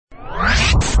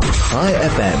High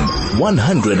FM,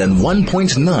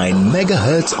 101.9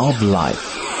 megahertz of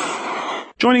life.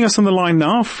 Joining us on the line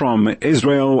now from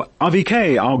Israel, Avi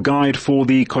K., our guide for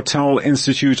the Kotel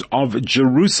Institute of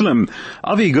Jerusalem.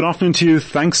 Avi, good afternoon to you.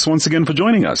 Thanks once again for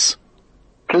joining us.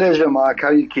 Pleasure, Mark. How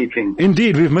are you keeping?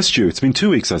 Indeed, we've missed you. It's been 2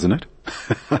 weeks, hasn't it?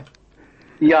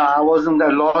 Yeah, I wasn't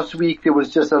there last week. There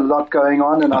was just a lot going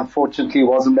on and unfortunately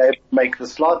wasn't able to make the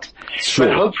slot. Sure.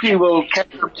 But hopefully we'll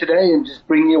catch up today and just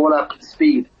bring you all up to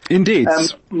speed. Indeed.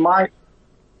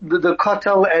 The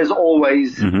Kotel, as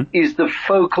always, is the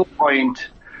focal point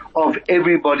of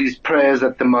everybody's prayers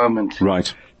at the moment.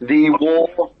 Right. The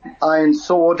war, Iron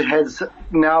Sword, has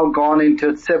now gone into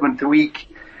its 7th week.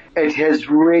 It has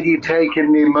really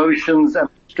taken the emotions and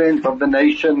strength of the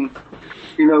nation,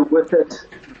 with it.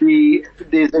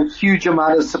 There's a huge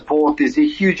amount of support, there's a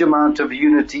huge amount of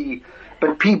unity,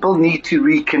 but people need to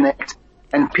reconnect,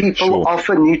 and people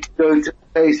often need to go to a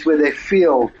place where they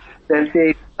feel that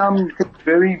there's something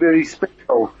very, very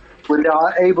special where they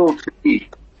are able to be.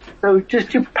 So just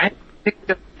to paint a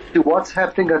picture to what's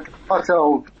happening at the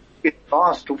Kotel in the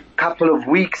last couple of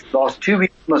weeks, last 2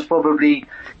 weeks most probably,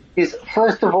 is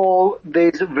first of all,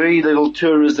 there's very little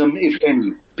tourism, if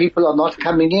any. People are not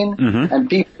coming in, and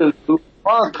people who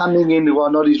are coming in who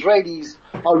are not Israelis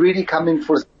are really coming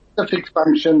for specific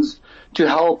functions to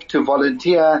help, to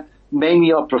volunteer.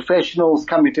 Many are professionals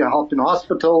coming to help in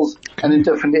hospitals and in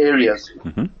different areas.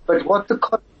 But what the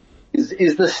Kotel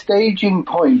is the staging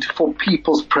point for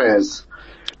people's prayers.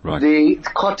 Right. The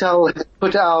Kotel has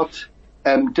put out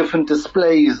different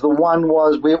displays. The one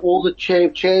was where all the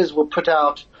chairs were put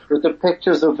out with the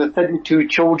pictures of the 32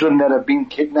 children that have been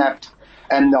kidnapped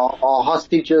and are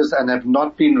hostages and have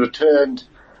not been returned.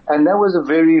 And that was a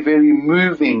very, very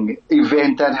moving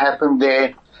event that happened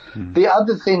there. The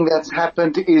other thing that's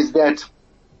happened is that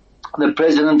the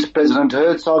President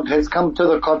Herzog, has come to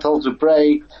the Kotel to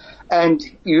pray. And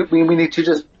we need to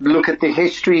just look at the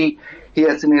history. He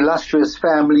has an illustrious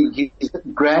family. His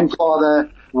grandfather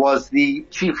was the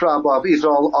chief rabbi of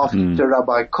Israel after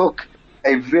Rabbi Cook,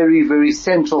 a very, very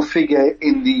central figure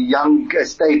in the young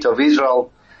state of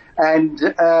Israel. And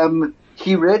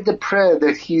he read the prayer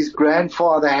that his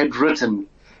grandfather had written.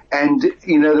 And,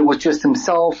 there was just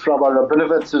himself, Rabbi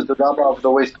Rabinovitz, who's the rabbi of the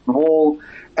Western Wall,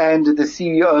 and the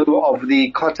CEO of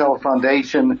the Kotel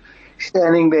Foundation,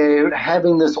 standing there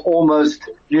having this almost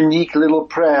unique little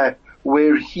prayer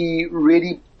where he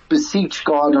really beseeched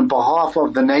God on behalf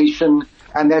of the nation,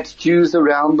 and that's Jews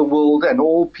around the world and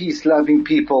all peace-loving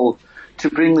people, to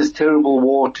bring this terrible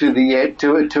war to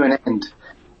an end.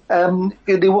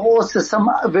 There were also some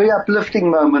very uplifting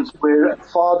moments where a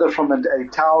father from a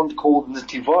town called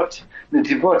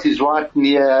Netivot is right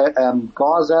near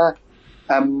Gaza.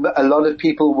 A lot of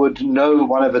people would know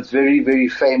one of its very, very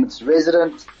famous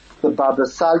residents, the Baba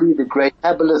Sali, the great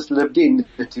Kabbalist, lived in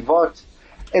Netivot.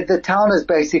 The town has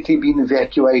basically been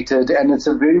evacuated, and it's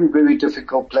a very, very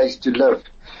difficult place to live.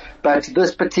 But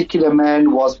this particular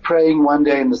man was praying one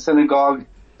day in the synagogue.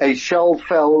 A shell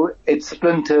fell, it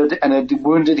splintered, and it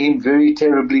wounded him very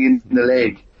terribly in the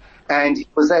leg. And he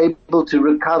was able to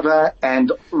recover,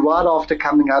 and right after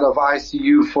coming out of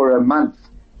ICU for a month,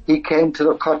 he came to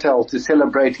the Kotel to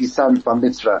celebrate his son's bar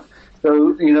mitzvah.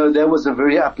 So, that was a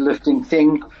very uplifting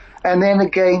thing. And then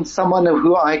again, someone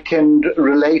who I can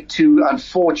relate to,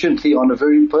 unfortunately, on a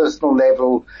very personal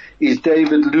level, is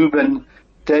David Lubin.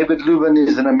 David Lubin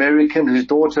is an American whose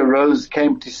daughter Rose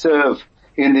came to serve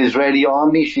in the Israeli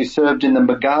army. She served in the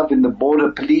Magav, in the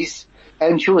border police,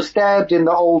 and she was stabbed in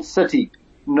the old city.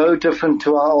 No different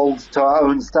to our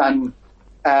own son.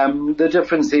 The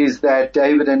difference is that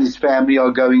David and his family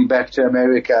are going back to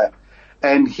America.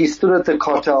 And he stood at the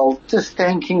Kotel just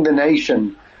thanking the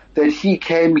nation that he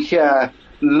came here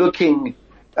looking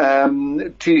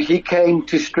he came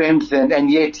to strengthen, and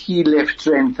yet he left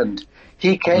strengthened.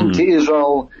 He came to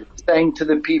Israel saying to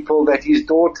the people that his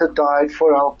daughter died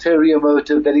for an ulterior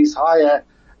motive that is higher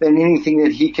than anything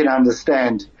that he can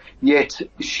understand. Yet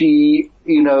she,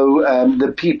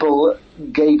 the people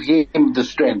gave him the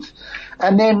strength.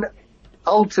 And then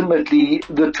ultimately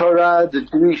the Torah, the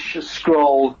Jewish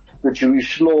scroll, the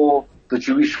Jewish law, the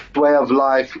Jewish way of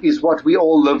life is what we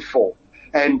all live for.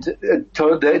 And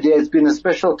there's been a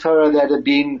special Torah that had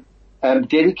been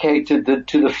dedicated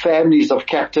to the families of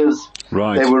captives.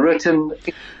 Right. They were written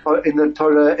in the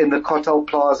Torah, in the Kotel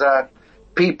Plaza.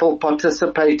 People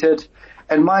participated.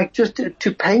 And Mike, just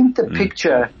to paint the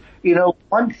picture,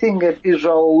 one thing that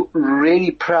Israel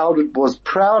really was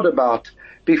proud about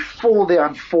before the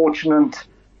unfortunate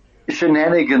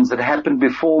shenanigans that happened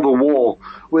before the war,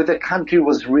 where the country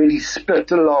was really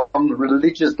split along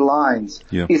religious lines,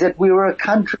 is that we were a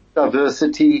country of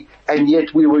diversity and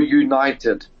yet we were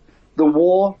united. The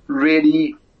war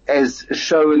really has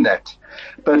shown that.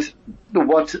 But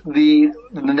what the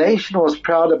nation was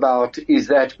proud about is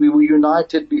that we were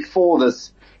united before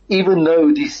this, even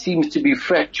though there seems to be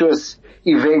fractious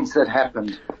events that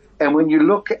happened. And when you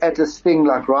look at this thing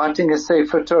like writing a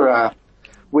Sefer Torah,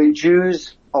 where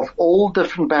Jews of all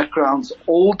different backgrounds,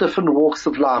 all different walks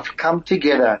of life come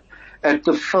together at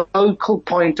the focal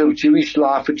point of Jewish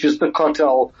life, which is the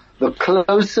Kotel, the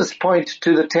closest point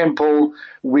to the temple,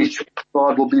 which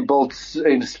God will be built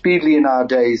speedily in our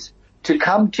days, to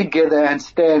come together and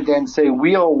stand and say,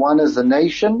 we are one as a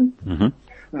nation,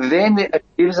 then it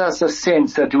gives us a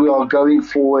sense that we are going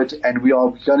forward and we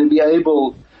are going to be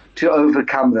able to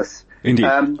overcome this. Indeed.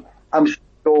 I'm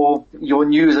sure your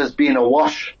news has been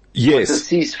awash. Yes. With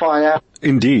the ceasefire.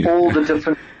 Indeed. All the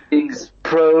different things,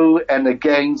 pro and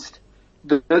against.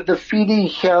 The feeling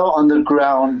here on the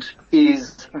ground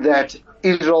is that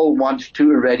Israel wants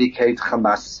to eradicate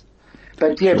Hamas.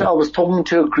 But yet I was talking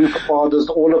to a group of fathers,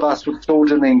 all of us with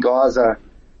children in Gaza,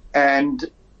 and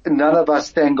none of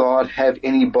us, thank God, have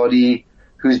anybody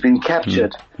who's been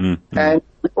captured. And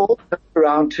we all turned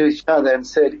around to each other and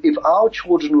said, if our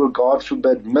children were, God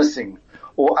forbid, missing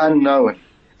or unknown,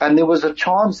 and there was a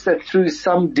chance that through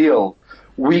some deal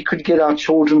we could get our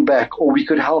children back, or we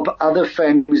could help other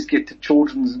families get the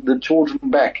children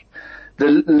back,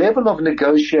 the level of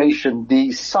negotiation,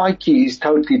 the psyche is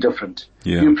totally different.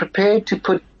 You're prepared to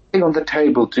put things on the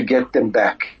table to get them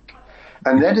back.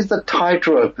 And that is the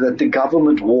tightrope that the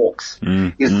government walks,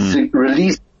 is the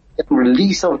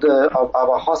release of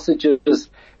our hostages,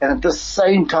 and at the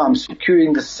same time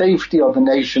securing the safety of the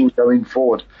nation going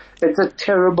forward. It's a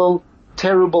terrible,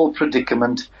 terrible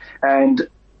predicament, and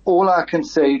all I can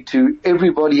say to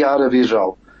everybody out of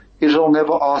Israel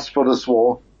never asked for this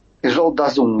war. Israel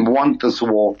doesn't want this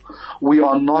war. We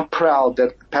are not proud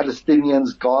that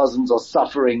Palestinians, Gazans are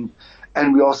suffering,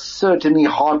 and we are certainly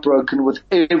heartbroken with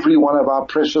every one of our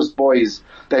precious boys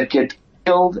that get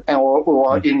killed or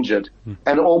are injured.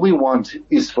 And all we want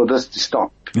is for this to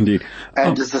stop. Indeed.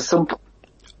 And it's a simple...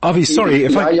 Avi, sorry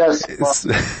if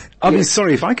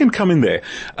I can come in there.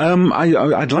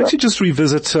 I'd like to just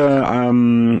revisit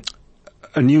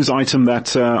a news item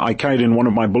that I carried in one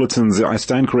of my bulletins. I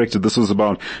stand corrected. This was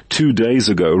about 2 days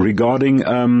ago, regarding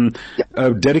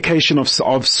a dedication of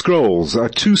scrolls,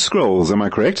 2 scrolls. Am I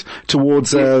correct?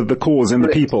 Towards the cause and the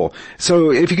people.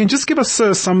 So, if you can just give us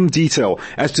some detail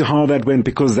as to how that went,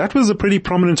 because that was a pretty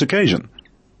prominent occasion.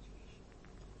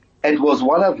 It was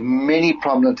one of many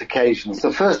prominent occasions.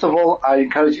 So first of all, I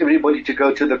encourage everybody to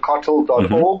go to the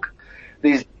Kotel.org.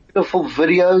 There's beautiful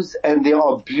videos and there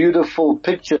are beautiful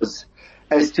pictures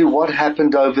as to what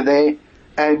happened over there.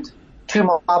 And to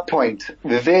my point,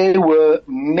 there were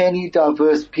many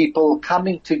diverse people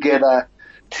coming together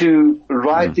to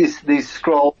write this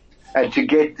scroll and to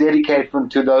get dedication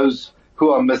to those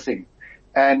who are missing.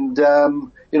 And,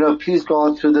 please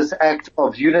God, through this act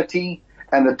of unity,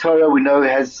 and the Torah we know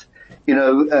has,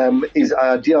 is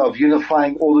our idea of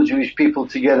unifying all the Jewish people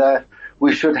together.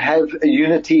 We should have a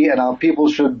unity and our people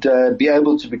should be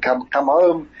able to come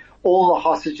home. All the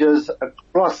hostages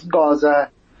across Gaza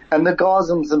and the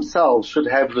Gazans themselves should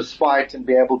have respite and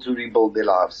be able to rebuild their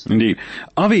lives. Indeed.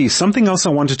 Avi, something else I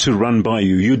wanted to run by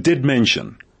you. You did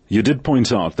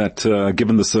point out that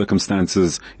given the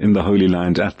circumstances in the Holy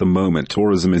Land at the moment,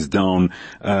 tourism is down.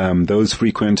 Those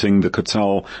frequenting the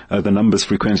Kotel, the numbers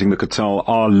frequenting the Kotel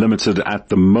are limited at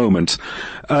the moment.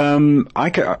 I'm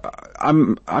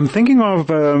thinking of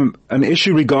an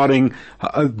issue regarding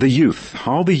the youth.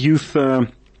 How the youth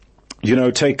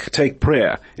take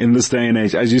prayer in this day and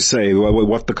age, as you say,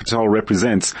 what the Kotel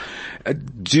represents.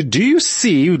 Do you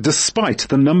see, despite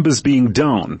the numbers being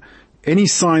down, any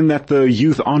sign that the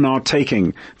youth are now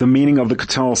taking the meaning of the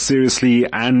Kotel seriously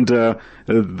and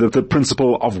the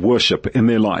principle of worship in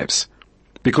their lives?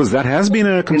 Because that has been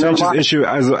a contentious issue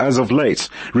as of late,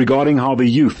 regarding how the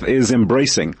youth is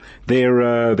embracing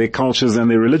their cultures and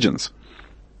their religions.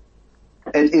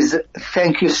 It is.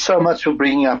 Thank you so much for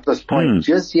bringing up this point.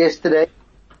 Just yesterday,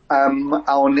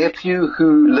 our nephew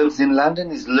who lives in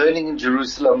London, is learning in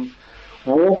Jerusalem,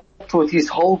 walked with his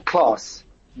whole class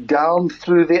down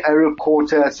through the Arab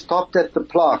Quarter, stopped at the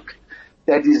plaque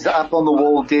that is up on the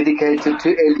wall dedicated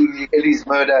to Eli's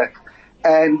murder,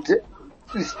 and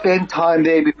spent time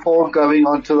there before going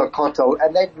on to the Kotel.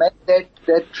 And they made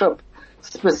that trip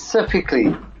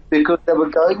specifically because they were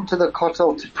going to the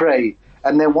Kotel to pray,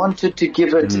 and they wanted to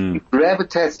give it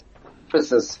gravitas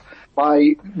emphasis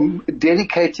by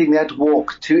dedicating that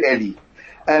walk to Ellie.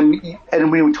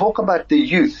 And when we talk about the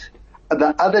youth,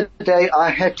 the other day I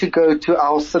had to go to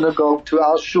our synagogue, to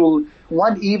our shul,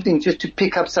 one evening just to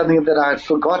pick up something that I had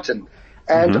forgotten.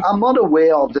 And I'm not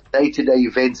aware of the day-to-day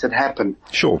events that happen.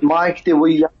 Sure. Mike, there were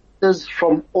youngsters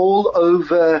from all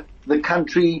over the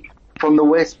country, from the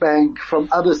West Bank, from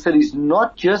other cities,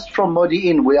 not just from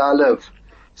Modi'in, where I live,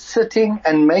 sitting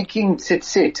and making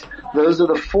tzitzit. Those are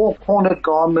the four-cornered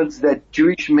garments that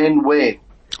Jewish men wear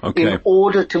in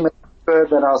order to make sure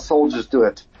that our soldiers do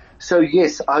it. So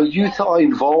yes, our youth are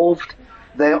involved.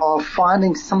 They are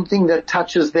finding something that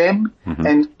touches them,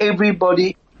 and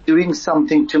everybody doing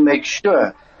something to make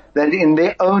sure that in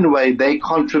their own way they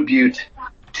contribute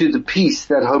to the peace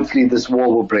that hopefully this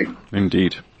war will bring.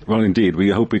 Indeed. Well, indeed.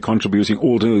 We hope we're contributing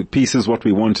all to peace is what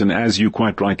we want. And as you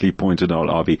quite rightly pointed out,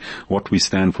 Avi, what we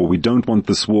stand for. We don't want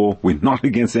this war. We're not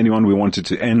against anyone. We want it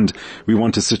to end. We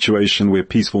want a situation where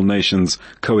peaceful nations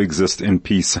coexist in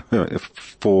peace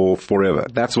for forever.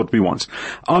 That's what we want.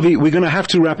 Avi, we're going to have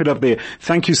to wrap it up there.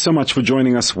 Thank you so much for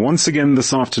joining us once again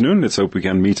this afternoon. Let's hope we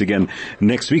can meet again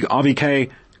next week. Avi K.,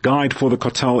 Guide for the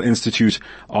Kotel Institute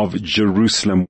of Jerusalem.